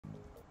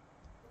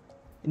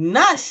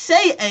not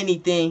say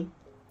anything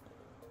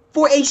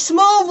for a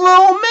smooth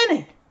little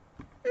minute.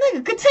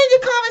 Nigga, continue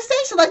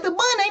conversation like the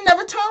button ain't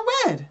never turned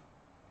red.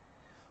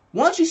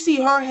 Once you see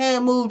her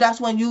hand move, that's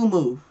when you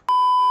move.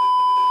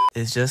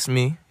 It's just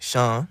me,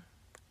 Sean,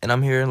 and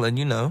I'm here letting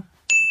you know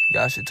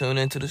y'all should tune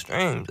into the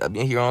streams. I've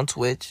been here on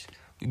Twitch.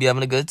 We be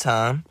having a good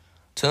time.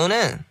 Tune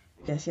in.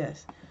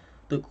 Yes.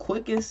 The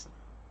quickest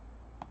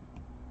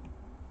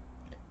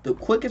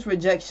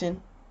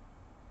rejection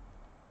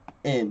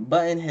in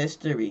button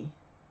history.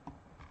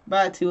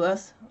 Brought to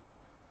us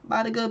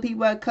by the good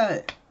people at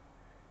Cut.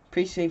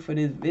 Appreciate for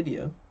this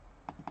video.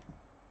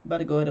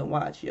 Better go ahead and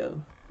watch,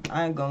 yo.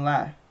 I ain't gonna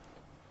lie.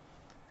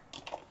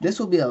 This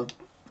will be a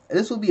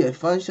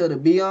fun show to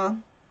be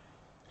on.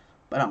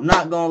 But I'm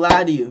not gonna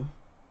lie to you.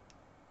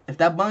 If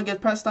that button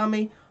gets pressed on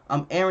me,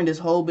 I'm airing this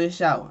whole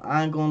bitch out.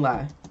 I ain't gonna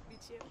lie.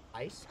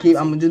 I'm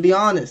gonna just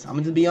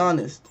be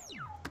honest.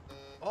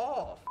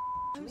 Oh,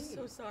 I'm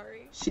so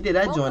sorry. She did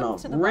that joint Welcome on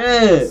to the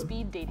red.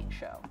 Speed dating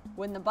show.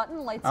 When the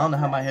button lights I don't know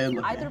up how my red, head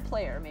looking. either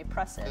player may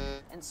press it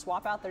and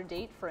swap out their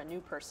date for a new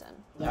person.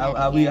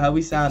 How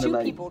we sounded Two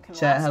like? people can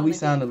Chat, last how on we a date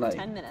sounded for like?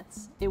 10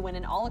 minutes. They win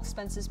an all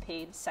expenses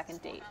paid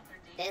second date.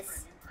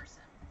 This.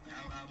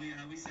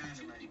 How we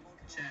sounded like?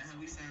 Chat, how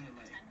we sounded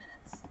like?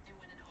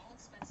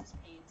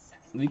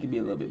 We could be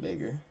a little bit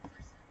bigger.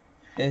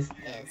 We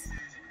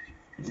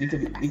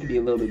could be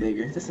a little bit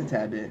bigger, just a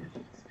tad bit.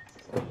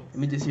 Let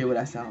me just hear what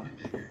I sound.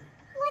 What's in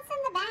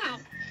the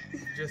bag?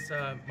 Just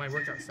my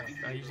workout stuff.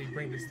 I usually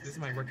bring this. This is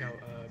my workout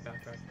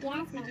backpack.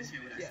 Yasmin.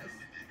 Yes.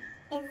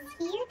 Is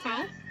he your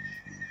type?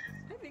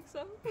 I think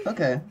so.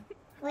 Okay,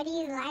 What do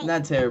you like?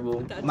 not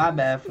terrible. My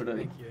bad for the.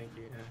 Thank you.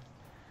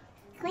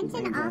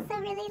 Quentin also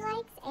really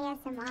likes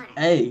ASMR.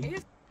 Hey,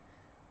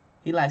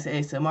 he likes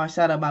ASMR.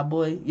 Shout out my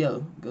boy.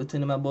 Yo, go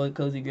tune to my boy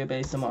Cozy Grip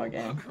ASMR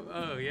gang.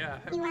 Oh yeah.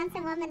 He wants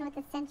a woman with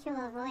a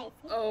sensual voice.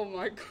 Oh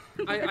my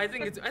god. I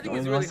think it's Don't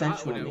really want hot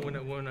sensual, when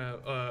man.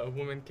 a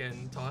woman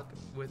can talk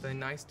with a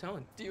nice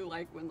tone. Do you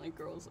like when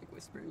girls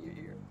whisper in your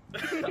ear?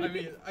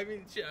 I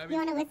mean, shit. You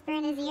want to whisper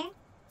in his ear?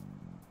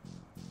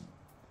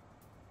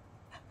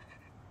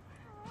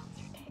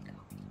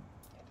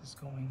 It's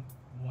going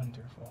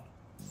wonderful.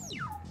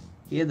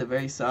 He has a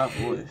very soft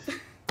voice.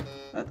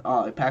 That's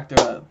all. It packed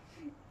her up.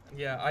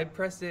 Yeah, I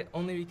pressed it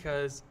only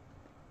because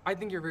I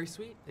think you're very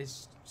sweet.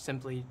 It's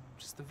simply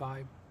just the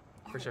vibe,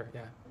 for sure.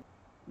 Yeah.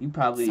 You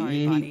probably,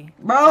 Sorry, buddy.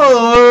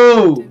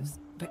 bro.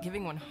 But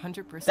giving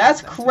 100%.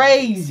 That's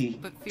crazy.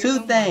 But fear Two no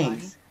more,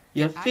 things. buddy.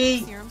 Your Active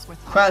feet serums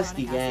with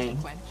crusty, hyaluronic acid gang.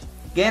 to quench,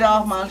 Get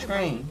off my vitamin C to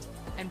screen. brighten,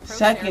 and pro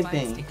Second steroids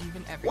thing. to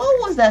even everything.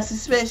 What was that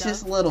suspicious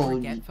Stuff little or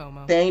get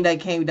FOMO. thing that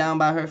came down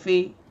by her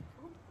feet?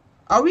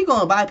 Are we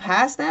gonna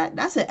bypass that?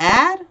 That's an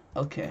ad?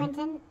 Okay.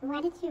 Quentin,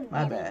 why did you My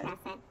really bad. press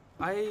it?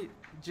 I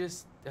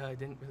just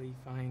didn't really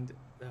find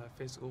the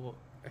physical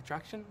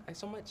attraction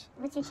so much.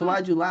 What's your So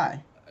why'd you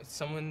lie?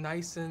 Someone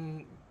nice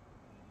and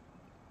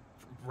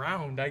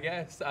round, I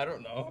guess. I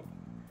don't know.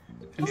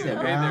 You said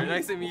Hey there, round?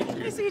 nice to meet you.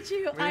 Nice to meet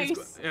you. My name's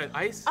Ice.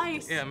 Ice?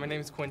 Ice. Yeah, my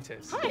name's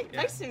Quintus. Hi,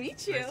 Yeah. nice to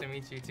meet you. Nice to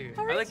meet you too.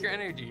 How I are like you? your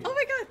energy. Oh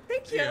my god,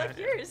 thank you. I like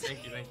yours.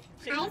 Thank you.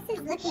 Ice is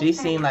looking She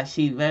for seemed like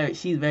she's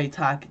very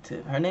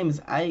talkative. Her name is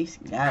Ice.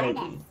 Gotta be.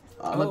 Artist.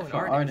 I'm looking an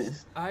for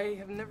artists. I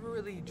have never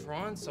really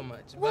drawn so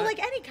much. Well, but- like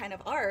any kind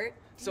of art.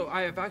 So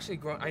I have actually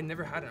grown. I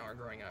never had an art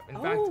growing up. In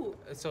Oh.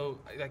 fact, so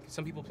like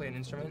some people play an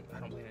instrument. I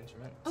don't play an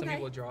instrument. Some Okay.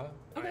 people draw.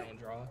 Okay. I don't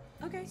draw.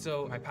 Okay.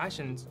 So my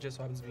passion just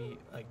happens to be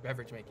like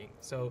beverage making.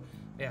 So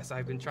yes,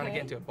 I've been trying to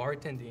get into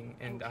bartending,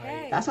 and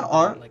Okay. That's an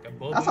art. like a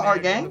boba That's an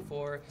art manager gang.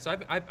 before. So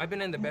I've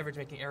been in the beverage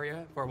making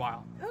area for a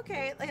while.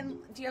 Okay, and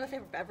do you have a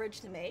favorite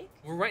beverage to make?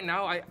 Well, right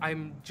now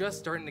I'm just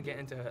starting to get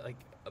into like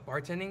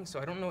bartending, so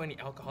I don't know any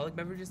alcoholic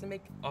beverages to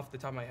make off the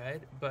top of my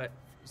head. But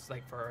it's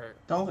like for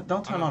Don't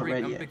turn I'm on a red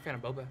I'm a yet. big fan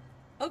of boba.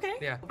 Okay.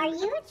 Yeah, Are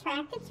you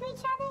attracted to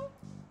each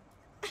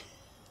other?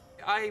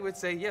 I would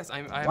say yes.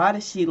 I'm Why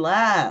did she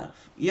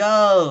laugh?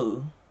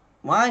 Yo,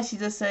 why didn't she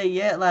just say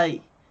yeah?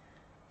 Like,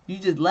 you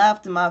just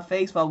laughed in my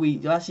face while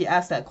she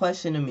asked that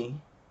question to me.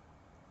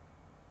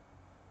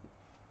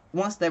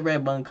 Once that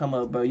red button come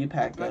up, bro, you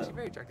packed I'm up. actually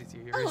very attracted to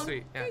you. You're very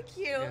sweet. Yeah. Thank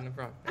you. Yeah, no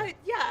problem.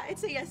 Yeah, I'd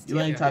say yes to You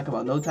ain't Yeah. talk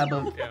about no type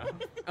of. Yeah.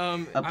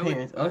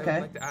 Appearance, I would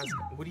okay. like to ask,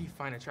 what do you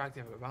find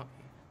attractive about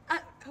me?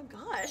 Oh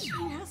gosh,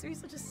 you asked me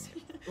such a.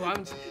 Well,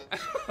 I'm. Boom!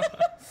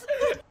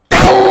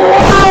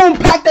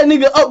 Pack that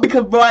nigga up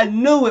because, bro, I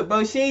knew it,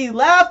 bro. She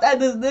laughed at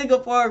this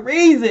nigga for a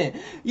reason.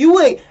 You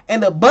ain't,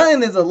 and the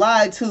button is a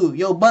lie too.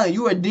 Yo, button,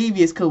 you are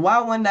devious. Cause why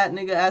when that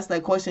nigga asked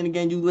that question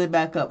again, you lit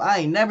back up? I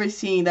ain't never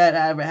seen that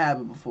ever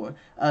happen before.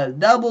 A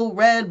double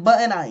red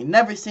button, I ain't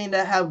never seen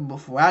that happen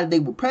before. They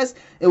would press,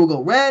 it would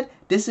go red,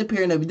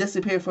 disappear, and it would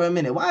disappear for a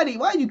minute. Why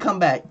you come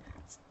back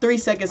 3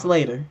 seconds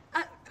later?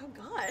 Oh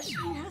gosh,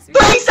 you asked me.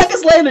 3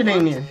 seconds later,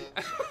 Damien.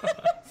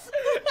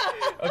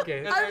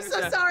 Okay. I'm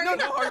so sorry. No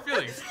hard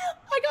feelings.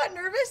 I got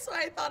nervous, so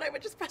I thought I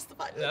would just press the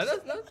button.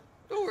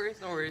 No worries.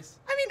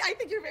 I mean, I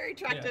think you're very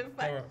attractive, No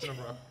but.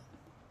 problem.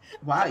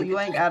 Why you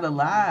ain't gotta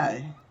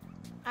lie?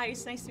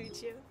 Ice, nice to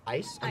meet you.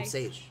 Ice? I'm Ice,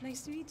 Sage.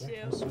 nice to meet Yeah, you.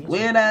 nice to meet you.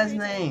 Weird ass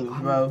names,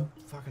 bro.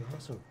 fucking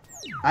hustle.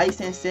 Ice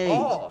and Sage.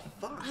 Oh,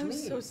 fuck I'm me.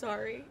 so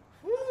sorry.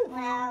 Well,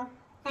 that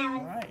was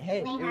Alright,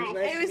 hey, way it was hard.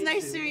 nice. It was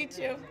nice to meet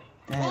you.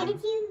 Where Damn,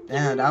 did you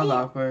damn, that was get?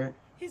 awkward.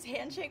 His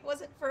handshake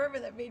wasn't firm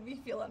and that made me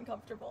feel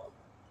uncomfortable.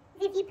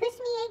 If you push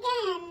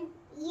me again,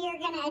 you're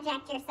gonna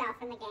eject yourself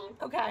from the game.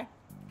 Okay.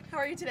 How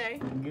are you today?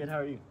 I'm good, how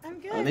are you? I'm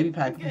good. Oh, they be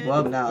packing I'm people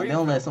up now. Where They you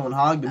don't let from? someone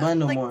hog the bun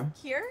no like, more.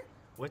 Here?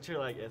 What's your,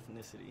 like,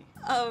 ethnicity?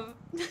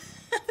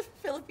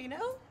 Filipino?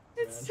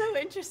 It's so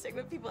interesting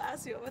when people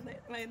ask me what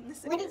my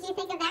ethnicity What did is. you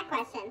think of that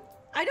question?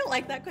 I don't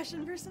like that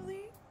question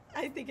personally.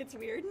 I think it's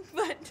weird,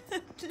 but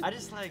I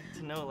just like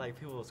to know, like,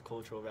 people's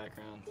cultural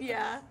background.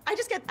 yeah. I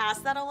just get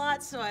asked that a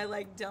lot, so I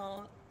like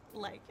don't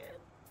like it.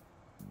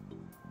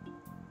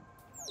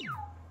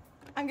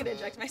 I'm gonna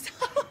eject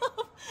myself.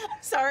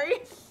 Sorry.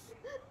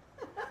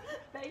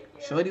 Thank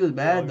you. Shorty was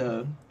bad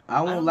though.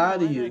 I won't don't lie know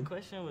to why you. That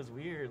question was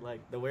weird. Like,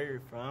 the where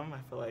you're from, I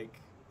feel like...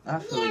 I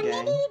feel Yeah, it,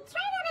 maybe gang.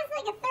 try that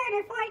as like a third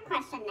or fourth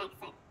question next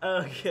time.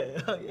 Okay,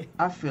 okay.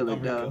 I feel it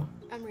I'm though. Rico.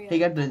 I'm Ria. He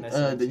got Nice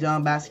to meet the you.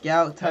 John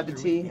Basquiat type of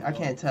tea. I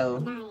can't tell.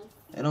 Nice.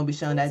 It don't be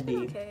showing It's that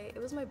been deep. okay. It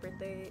was my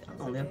birthday on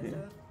Oh, Sunday, okay. so.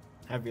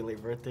 Happy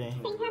late birthday.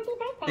 Sing happy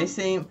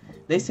birthday.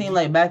 They seem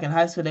like back in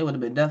high school they would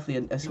have been definitely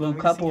a want smooth me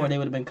to couple, sing or they happy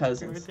would have been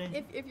cousins.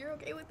 birthday? If you're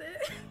okay with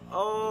it.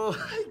 Oh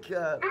my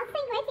god. I'll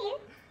sing with you.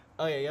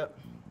 Oh yeah, yep.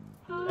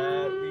 Happy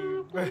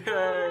Happy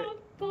birthday.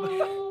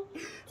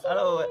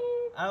 birthday.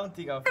 I don't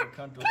think I'll feel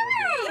comfortable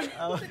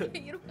with it.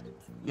 You don't-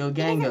 Yo, He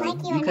doesn't Gango,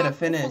 like you could have enough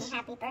to sing finished.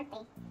 happy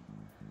birthday.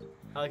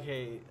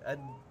 Okay,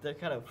 they're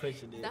kind of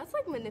pushing it. That's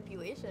like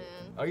manipulation.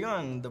 Are you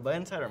on the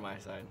button side or my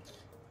side?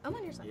 I'm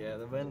on your side. Yeah,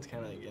 the button's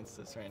kind of against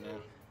us right now.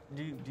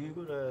 Do you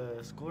go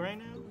to school right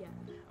now? Yeah.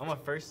 I'm a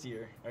first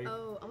year. Are you?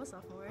 Oh, I'm a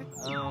sophomore.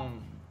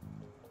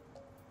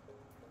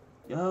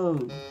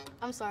 Yo,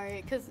 I'm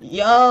sorry, cause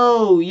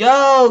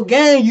yo,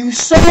 gang, you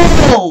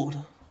sold.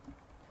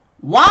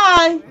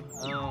 Why?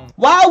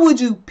 Why would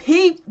you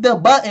peep the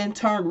button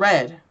turn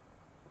red?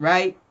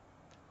 Right?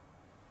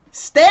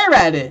 Stare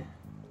at it.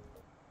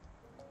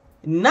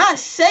 Not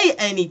say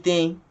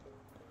anything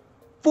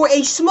for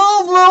a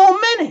smooth little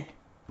minute.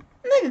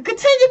 Nigga,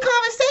 continue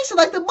conversation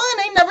like the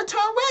button ain't never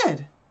turned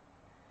red.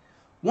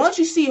 Once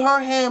you see her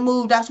hand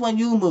move, that's when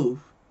you move.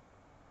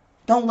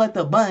 Don't let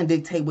the button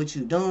dictate what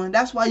you doing.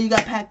 That's why you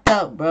got packed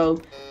up, bro.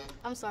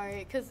 I'm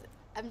sorry, cause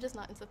I'm just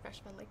not into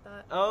freshmen like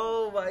that.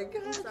 Oh my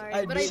god. I'm sorry,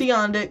 I but did- I She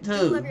on dick do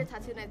love too. your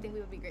tattoo, and I think we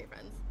would be great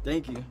friends.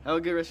 Thank you. Have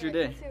a good rest of your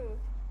day. Me too.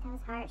 That was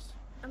harsh.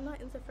 I'm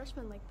not into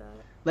freshmen like that.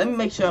 Let me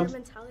make sure Your I'm.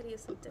 mentality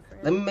is so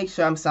different. Let me make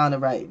sure I'm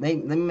sounding right. Let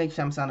me make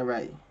sure I'm sounding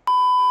right.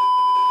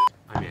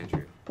 I'm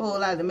Andrew.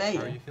 Pull out the How are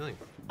mayor. you feeling?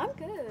 I'm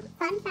good.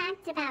 Fun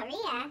fact about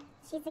Ria,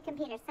 she's a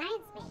computer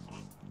science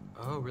major.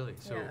 Oh, really?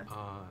 So, Yeah.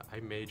 I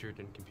majored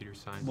in computer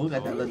science. Boy,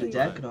 got that in leather college,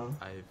 jacket but on.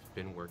 I've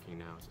been working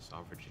now as a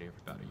software engineer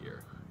for about a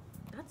year.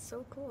 That's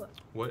so cool.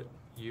 What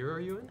year are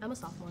you in? I'm a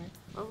sophomore.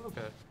 Oh,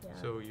 okay. Yeah.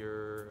 So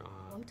you're.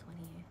 I'm 20.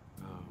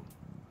 Oh,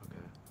 okay.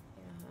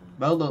 Yeah.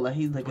 Bro, look like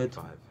he's like a.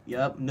 25.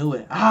 Yup, knew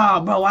it.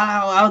 Ah, bro,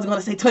 I was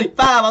gonna say 25.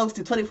 I was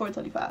to 24,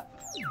 25.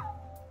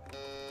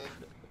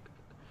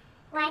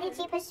 Why did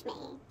you push me?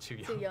 Too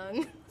young. Too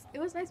young. It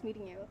was nice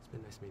meeting you. It's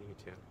been nice meeting you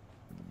too.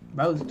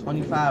 Bro's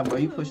 25, bro.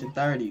 You pushing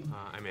 30.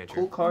 I'm Andrew.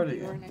 Cool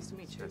cardigan. Nice to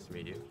meet It's you. nice to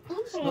meet you.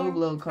 Smooth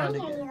little I know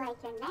cardigan. you like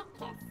your neck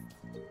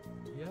kiss.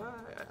 Yeah,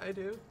 I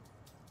do.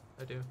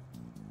 I do.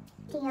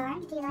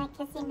 Dior, do you like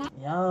kissing neck?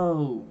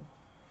 Yo.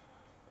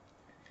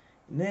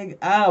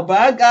 Nigga, bro,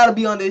 I gotta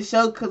be on this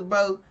show, cause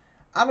bro,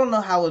 I don't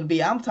know how it'd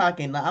be. I'm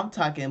talking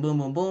boom,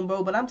 boom, boom,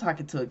 bro, but I'm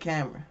talking to a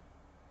camera.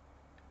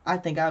 I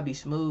think I'll be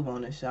smooth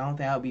on this show. I don't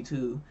think I'll be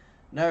too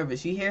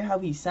nervous. You hear how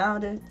he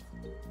sounded?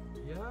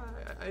 Yeah,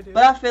 I do.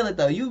 But I feel it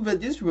though. You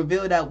just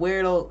revealed that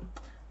weirdo,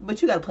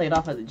 but you gotta play it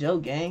off as a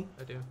joke, gang.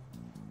 I do.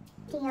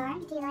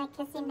 Dior, do you like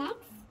kissing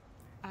necks?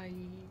 I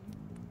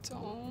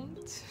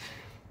don't.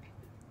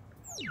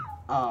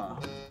 Oh,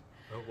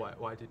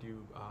 why did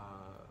you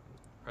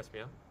press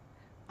me up?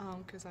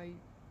 Cause I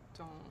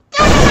don't.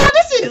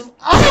 This is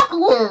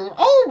awkward.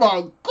 Oh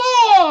my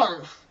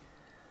gosh.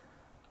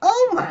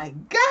 Oh my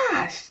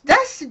gosh.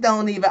 That shit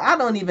I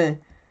don't even,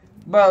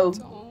 bro.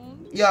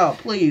 Y'all,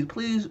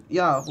 please,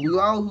 y'all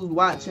who's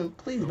watching,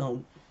 please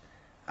don't.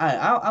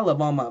 I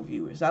love all my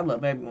viewers. I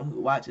love everyone who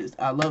watches.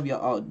 I love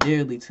y'all all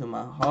dearly to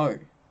my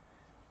heart.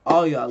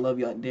 All y'all, I love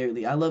y'all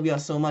dearly. I love y'all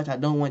so much. I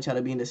don't want y'all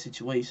to be in this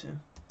situation.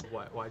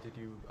 Why did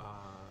you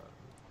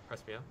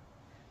press me up?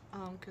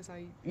 Cause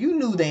I You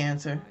knew the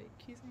answer. like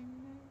kissing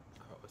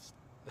necks.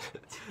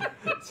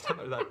 Oh, it's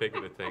not that big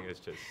of a thing. It's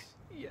just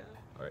Yeah.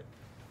 all right.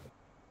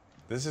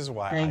 This is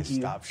why Thank I you.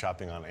 stopped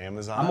shopping on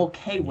Amazon. I'm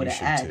okay and with you an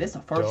should ad. too. This is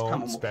the first Don't time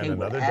I'm okay spend with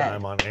another an ad.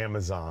 dime on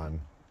Amazon.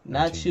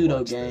 Not until you though,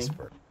 watch this gang.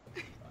 first.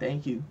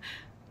 Thank you.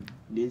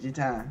 Did your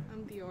time.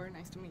 I'm Dior.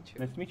 Nice to meet you.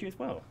 Nice to meet you as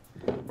well.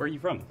 Where are you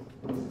from?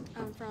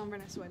 I'm from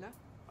Venezuela.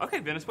 Okay,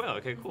 Venezuela.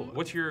 Okay, cool.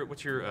 What's your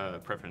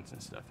preference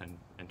and stuff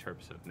in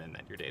terms of men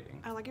that you're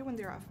dating? I like it when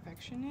they're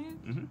affectionate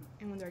and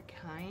when they're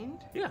kind.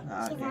 Yeah.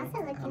 Nah,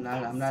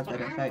 I'm not that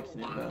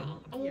affectionate,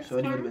 bro.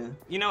 Shorty would have been.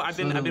 You know, I've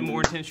been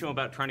more intentional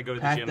about trying to go to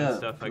the gym and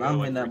stuff. I go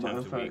like 3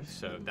 times a week,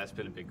 so that's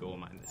been a big goal of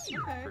mine this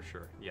year for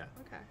sure. Yeah.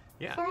 Okay.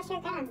 Yeah. Show us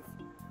your guns.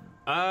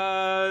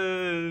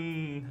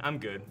 I'm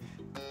good.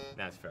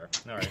 That's fair.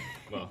 All right.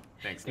 Well,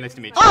 thanks. Nice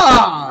to meet you.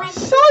 Ah,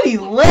 shorty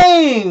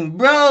lame,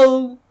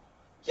 bro.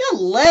 You're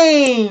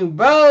lame,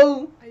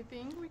 bro. I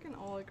think we can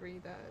all agree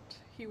that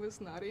he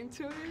was not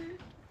into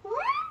it.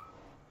 What?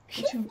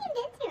 He seemed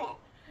into it.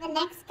 The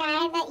next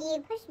guy that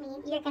you push me,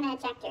 you're gonna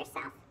eject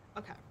yourself.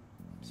 Okay.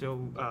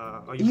 So,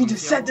 are You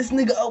just set this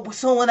nigga up with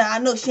someone that I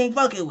know she ain't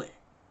fucking with.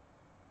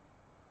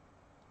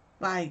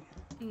 Like.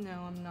 No,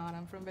 I'm not.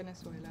 I'm from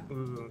Venezuela.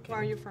 Ooh, okay.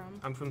 Where are you from?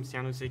 I'm from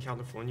San Jose,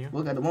 California.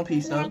 We got the one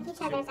piece You though. like each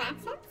other's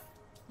accents?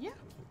 Yeah.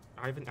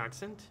 I have an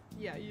accent?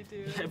 Yeah, you do.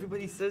 Yeah,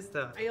 everybody says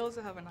that. I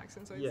also have an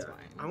accent, so it's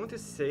fine. I want to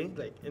say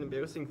like an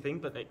embarrassing thing,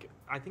 but like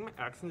I think my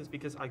accent is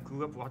because I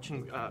grew up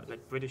watching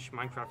like British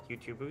Minecraft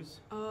YouTubers.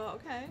 Oh,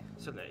 okay.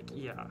 So like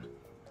yeah.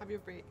 Have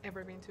you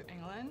ever been to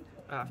England?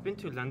 I've been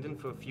to London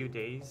for a few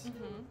days.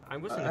 I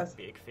wasn't a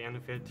big fan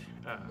of it.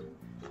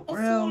 For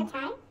real?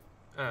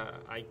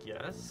 I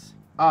guess.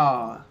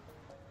 Oh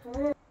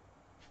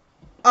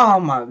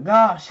my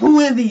gosh.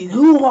 Who are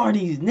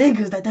these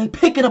niggas that they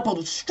picking up on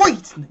the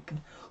streets, nigga?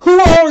 Who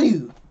are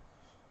you?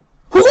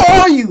 Who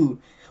are you?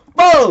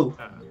 Bro!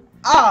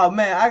 Oh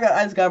man,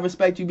 I just gotta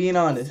respect you being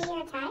honest. Is he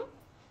your type?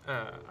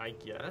 I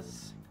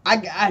guess.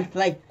 I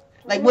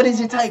like what is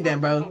your type then,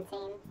 bro?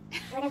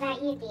 What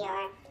about you,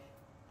 Dior?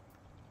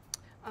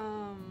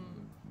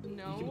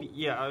 No.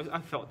 Yeah, I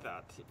felt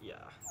that. Yeah.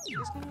 I'm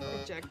just gonna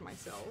reject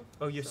myself.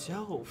 Oh,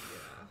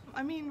 yourself.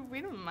 I mean,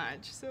 we don't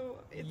match, so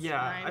it's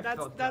yeah,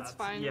 fine. That's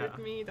fine yeah. with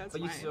me. That's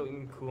fine. But you're so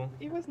cool.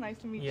 It was nice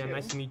to meet you. Yeah,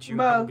 nice to meet you.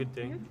 Bro. Have a good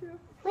day. You too.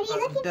 What are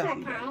you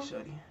looking for,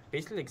 Kai?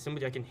 Basically, like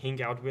somebody I can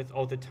hang out with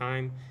all the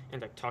time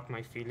and like talk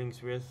my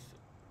feelings with,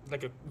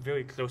 like a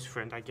very close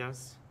friend, I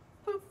guess.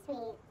 That's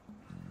sweet.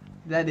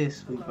 That is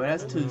sweet, but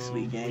that's too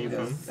sweet, gang.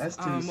 That's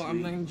too sweet.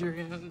 I'm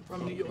Nigerian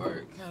from New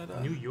York, Canada.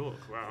 New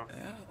York, wow.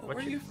 Yeah. Where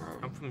are you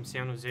from? I'm from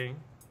San Jose.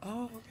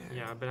 Oh, okay.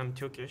 Yeah, but I'm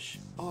Turkish.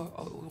 Oh,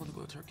 I want to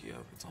go to Turkey. Yeah,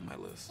 it's on my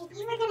list. If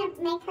you were gonna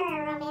make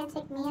her a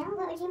romantic meal,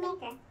 what would you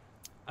make her?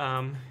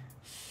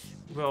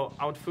 Well,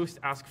 I would first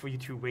ask for you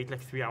to wait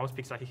like 3 hours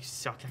because I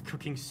suck at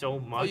cooking so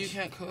much. Oh, you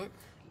can't cook?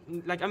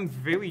 Like, I'm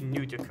very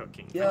new to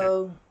cooking.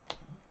 Yo,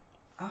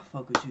 I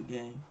fuck with you,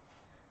 gang.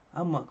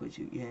 I muck with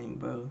you, gang,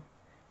 bro.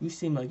 You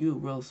seem like you a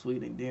real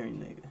sweet and daring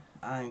nigga.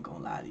 I ain't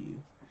gonna lie to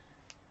you.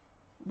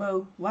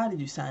 Bro, why did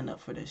you sign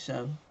up for this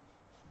show?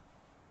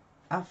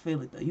 I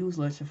feel it though. You was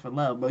looking for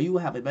love, bro. You will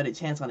have a better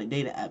chance on a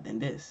dating app than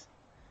this.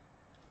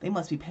 They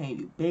must be paying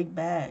you big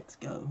bags,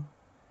 go.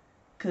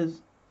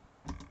 Cause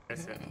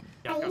Aisha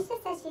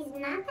says she's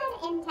not that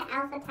into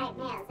alpha type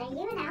males. Are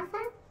you an alpha?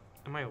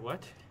 Am I a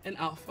what? An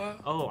alpha?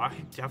 Oh, I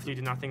definitely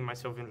do not think of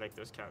myself in like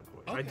those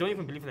categories. Okay. I don't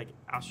even believe in like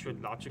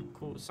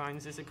astrological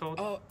signs, is it called?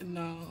 Oh,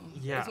 no.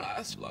 Yeah. It's not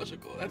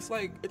astrological. It's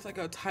like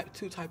a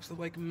two types of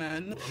like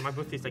men. My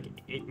birthday's like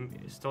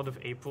start of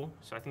April,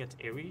 so I think it's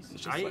Aries.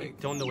 It's just I like-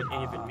 don't know what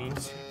any of it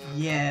means.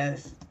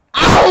 yes.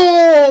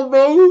 Oh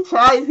man, you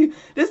tried.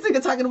 This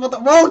nigga talking about the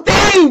wrong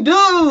thing,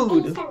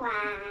 dude. So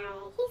why?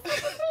 He's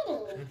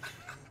so pretty.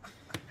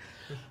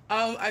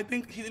 I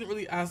think he didn't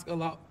really ask a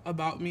lot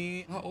about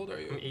me. How old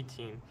are you? I'm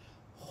 18.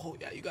 Oh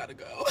yeah, you gotta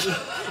go.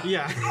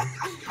 Yeah.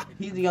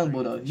 He's a young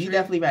boy though. He's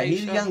definitely right.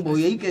 He's a young boy.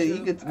 He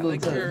could I look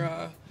like tough.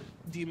 your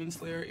Demon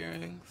Slayer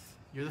earrings.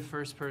 You're the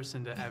first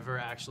person to ever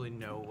actually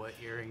know what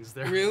earrings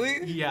they're.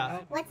 Really?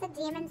 Yeah. What's a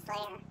demon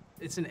slayer?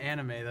 It's an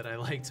anime that I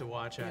like to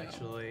watch,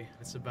 actually.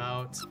 It's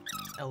about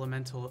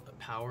elemental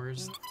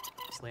powers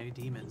slaying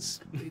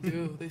demons. They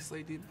do. They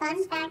slay demons.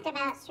 Fun fact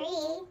about Sri,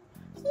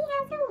 he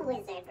has a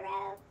wizard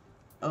robe.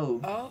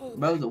 Oh,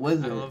 bro's a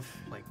wizard. I love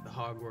like the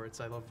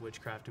Hogwarts. I love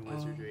witchcraft and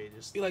wizardry.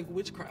 Just You like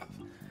witchcraft?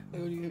 Like,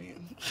 what do you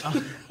mean?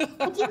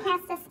 Would you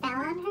cast a spell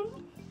on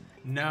her?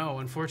 no,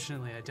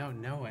 unfortunately, I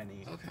don't know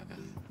any. Okay.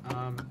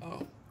 Oh,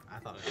 I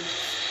thought it.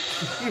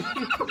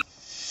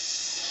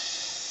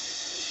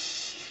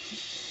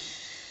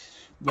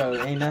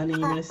 Bro, ain't nothing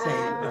even to say,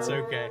 bro. It's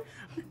okay.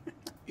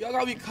 Y'all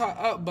got me caught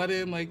up, but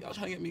then like y'all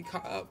trying to get me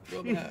caught up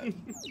real bad.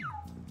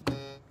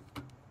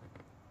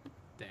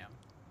 Damn.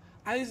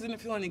 I just didn't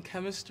feel any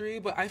chemistry,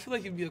 but I feel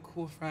like you'd be a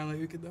cool friend. Like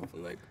we could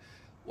definitely like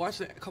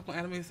watch a couple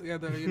animes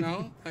together, you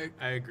know? Like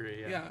I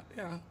agree. Yeah.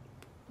 Yeah.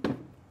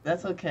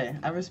 That's okay.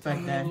 I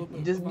respect that.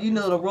 Just you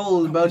know the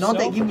rules, bro. Don't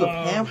they give you a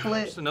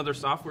pamphlet? Just another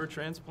software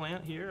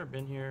transplant here. I've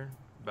been here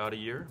about a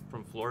year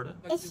from Florida.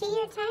 Is she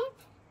your type?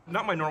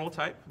 Not my normal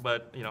type,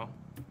 but you know,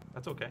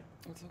 that's okay.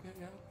 That's okay.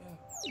 Yeah.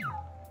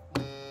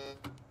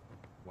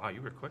 Wow,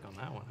 you were quick on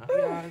that one, huh?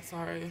 Yeah.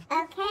 Sorry.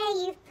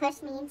 Okay, you've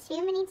pushed me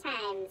too many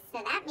times,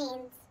 so that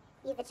means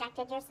you've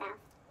ejected yourself.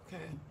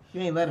 Okay.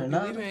 You ain't let her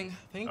know. Leaving.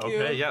 Thank you.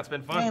 Okay, yeah, it's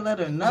been fun. You ain't let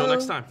her know. Until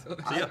next time.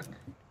 See ya.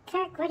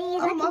 Kirk, what are you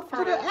I'm looking up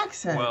for the for?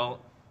 accent. Well,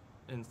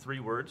 in 3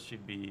 words,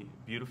 she'd be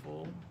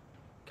beautiful,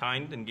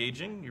 kind,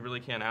 engaging. You really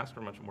can't ask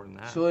for much more than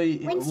that. Sure,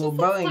 well,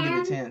 bro ain't give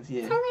a chance,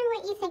 yeah. Tell her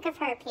what you think of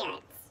her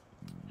appearance.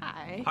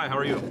 Hi. Hi, how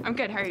are you? I'm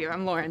good. How are you?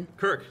 I'm Lauren.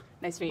 Kirk.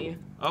 Nice to meet you.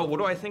 Oh, what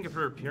do I think of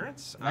her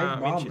appearance? Nice I mean,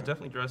 bomber. she's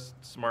definitely dressed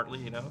smartly,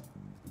 you know.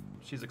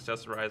 She's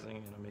accessorizing,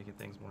 you know, making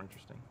things more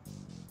interesting.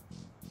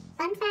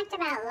 Fun fact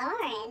about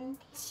Lauren,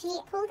 she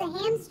pulled a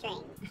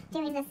hamstring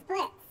doing the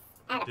splits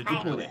at a Did party.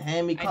 you pull The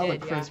hand me call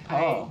it Chris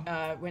Paul.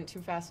 I went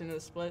too fast into the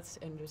splits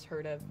and just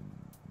heard a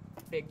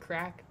big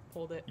crack.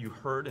 Pulled it. You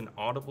heard an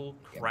audible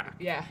crack.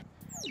 Yeah.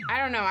 I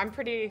don't know. I'm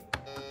pretty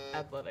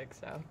athletic,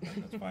 so.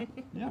 That's fine.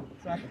 Yeah,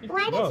 exactly.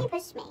 Why did you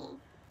push me?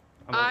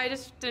 I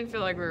just didn't feel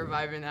like we were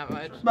vibing that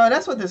much. Bro,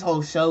 that's what this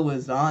whole show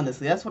was,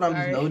 honestly. That's what I'm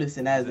just Sorry.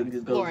 noticing as it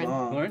just goes Lauren.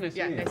 on. Lauren, nice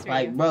to meet you. Nice to meet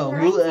Like, you. bro,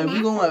 who, if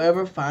we gonna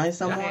ever find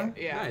someone,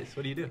 Yeah. Nice.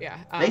 What do you do? Yeah.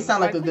 they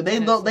sound like a good. They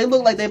look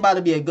like they about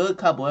to be a good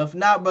couple. If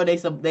not, bro,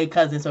 they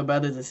cousins or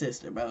brothers and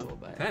sister, bro.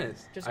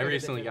 Tennis. Just I go to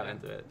recently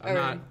different got events. into it. I'm Oh,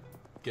 not really?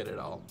 good at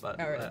all, but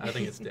Oh, really? I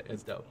think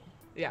it's dope.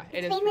 Yeah,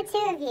 it is. Between the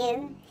two of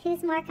you,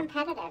 who's more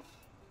competitive?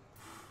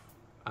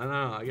 I don't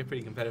know. I get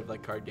pretty competitive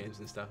like card games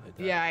and stuff like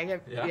that. Yeah, I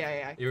get.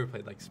 Yeah. You ever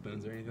played like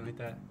spoons or anything like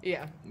that?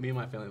 Yeah. Me and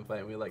my family would play,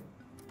 and we like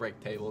break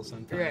tables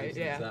sometimes Right,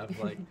 yeah. and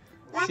stuff. Like,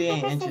 Rock, She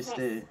ain't paper, interested.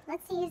 scissors.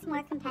 Let's see who's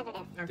more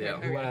competitive. Okay. yeah,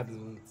 okay. what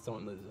happens when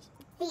someone loses?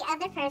 The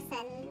other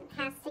person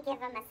has to give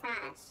a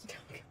massage.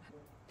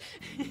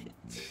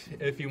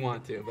 If you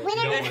want to, but if Winner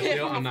you don't want takes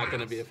to, I'm not massage.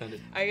 gonna be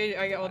offended.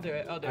 I'll do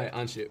it. I'll do All it. right,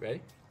 unshoot.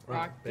 Ready?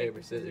 Rock,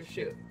 paper, scissors,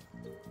 shoot.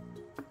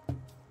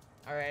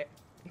 All right.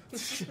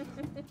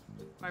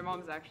 My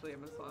mom's actually a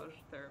massage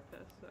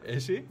therapist. So.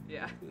 Is she?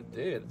 Yeah.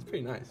 Dude, it's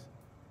pretty nice.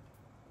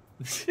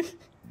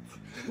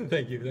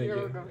 Thank you. You're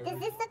welcome. Does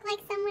this look like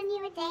someone you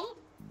would date?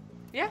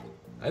 Yeah.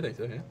 I think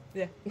so. Yeah.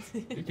 Yeah.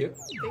 You're cute.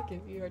 Thank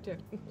you. You are too.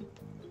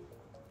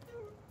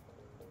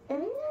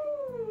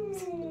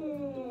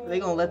 They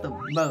gonna let the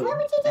What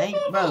would you do ain't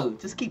for a bro. date?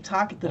 Just keep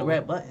talking to the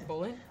red button.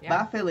 Bowling? But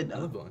Yeah. I feel it I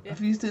though. love bowling.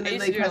 If you used to I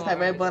used they to do it press a that lot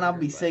red when I button, was I'll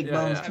be younger, sick, but-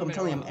 bro. Yeah, I'm yeah. I'm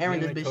telling you, I'm Me airing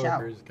Me this and bitch my out.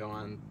 coworkers go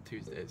on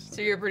Tuesdays.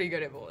 So you're pretty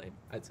good at bowling.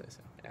 I'd say so.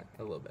 Yeah,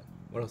 a little bit.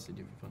 What else do you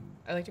do for fun?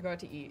 I like to go out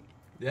to eat.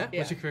 Yeah? Yeah.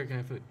 What's your favorite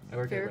kind of food? I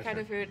work at a Favorite kind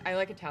of restaurant. food? I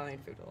like Italian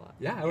food a lot.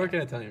 Yeah, I work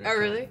at an Italian Oh, restaurant.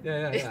 really?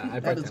 Yeah. I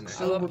That is bartend there. I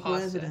so- love Super pasta.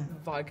 coincident.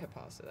 Vodka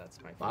pasta. That's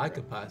my favorite.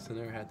 Vodka pasta.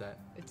 Never had that.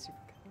 It's super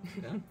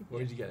good. Yeah? Where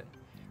did you get it?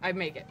 I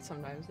make it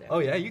sometimes. Yeah. Oh,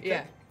 yeah? You cook?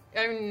 Yeah.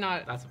 I mean,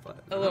 not That's a fun.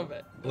 a little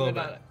bit. A little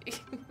but bit.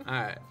 not-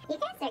 All right. You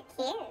guys are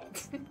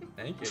cute.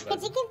 Thank you. Could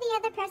buddy. you give the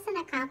other person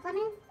a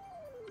compliment?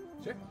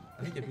 Sure.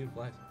 I think you have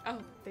beautiful eyes. Oh,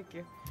 thank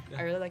you. Yeah.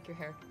 I really like your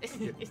hair.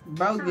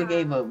 Bro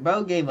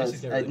gave Yes, us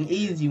she's got an really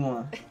cute easy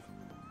one.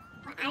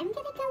 Well, I'm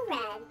gonna go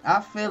red.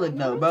 I feel it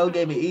though. Bro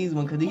gave an easy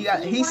one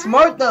because he's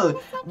smart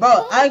though.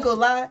 Bro, I ain't gonna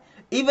lie.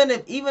 Even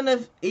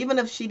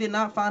if she did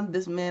not find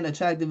this man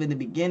attractive in the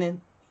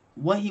beginning,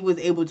 what he was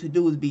able to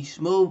do was be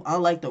smooth,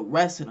 unlike the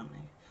rest of them.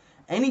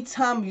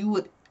 Anytime you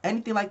would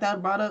anything like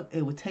that brought up,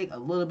 it would take a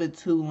little bit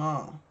too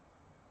long.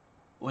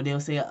 Or they'll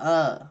say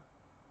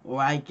or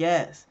I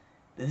guess.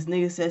 This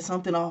nigga said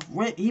something off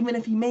rip, even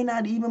if he may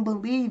not even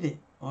believe it.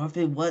 Or if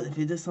it's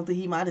just something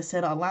he might have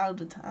said out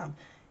loud at the time.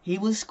 He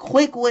was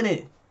quick with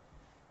it.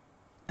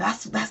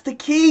 That's the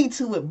key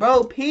to it,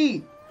 bro.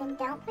 Pete. Then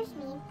don't push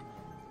me.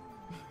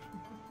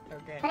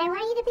 Okay. But I want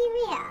you to be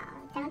real.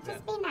 Don't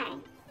just be nice.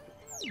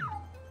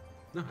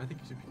 No, I think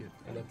you're super cute.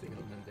 I'd love to go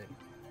on that date.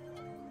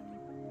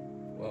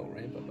 Whoa,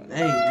 rainbow button.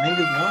 Hey,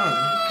 niggas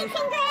won.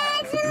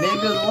 Congratulations!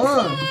 Niggas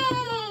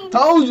won.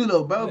 Told you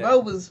though, bro.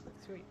 Yeah.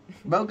 Sweet.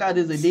 Bro got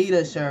his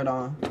Adidas shirt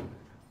on.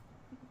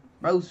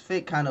 Bro's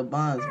fit kind of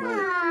buns,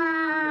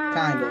 but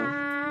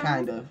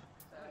kind of.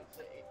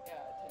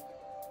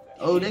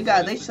 Oh,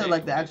 they show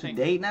like the actual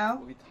date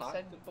now. We talked.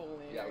 Said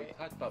bowling. Yeah, we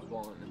talked about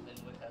bowling.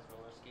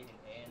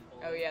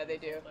 Oh yeah, they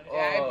do.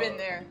 Yeah, I've been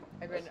there.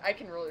 I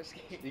can roller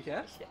skate. You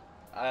can? Yeah.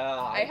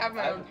 I I have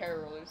my own pair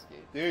of roller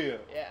skates. Do you?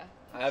 Yeah.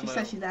 I have She my said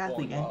own she's an athlete,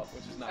 bowling gang. ball,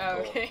 which is not Oh,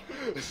 cool. okay.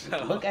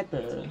 So- Look at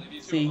the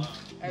see.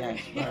 Yeah,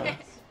 Okay. bro.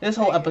 This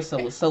whole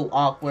episode was so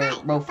awkward,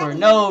 bro, for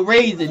no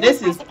reason.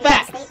 This is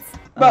facts.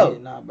 Bro,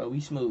 nah, bro, we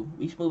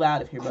smooth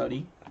out of here,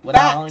 Brody. What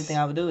the only thing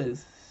I would do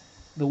is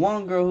the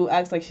one girl who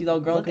acts like she's all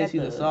grown because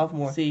she's a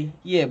sophomore. See,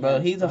 yeah, bro,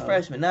 he's a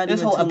freshman. Not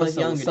this whole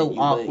episode was so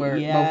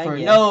awkward, bro, for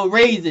no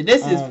reason.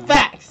 This is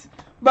facts,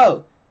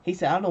 bro. He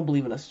said, I don't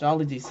believe in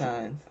astrology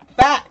signs.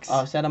 Facts.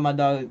 Oh, shout out my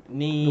dog,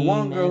 Nee. The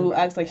one girl who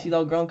acts like she's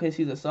all grown because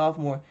she's a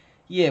sophomore.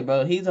 Yeah,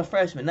 bro, he's a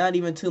freshman. Not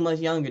even too much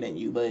younger than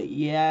you, but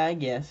yeah, I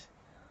guess.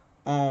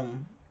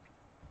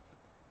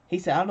 He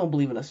said, I don't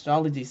believe in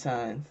astrology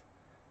signs.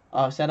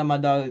 Oh, shout out my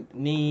dog,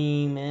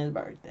 Nee, man's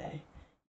birthday.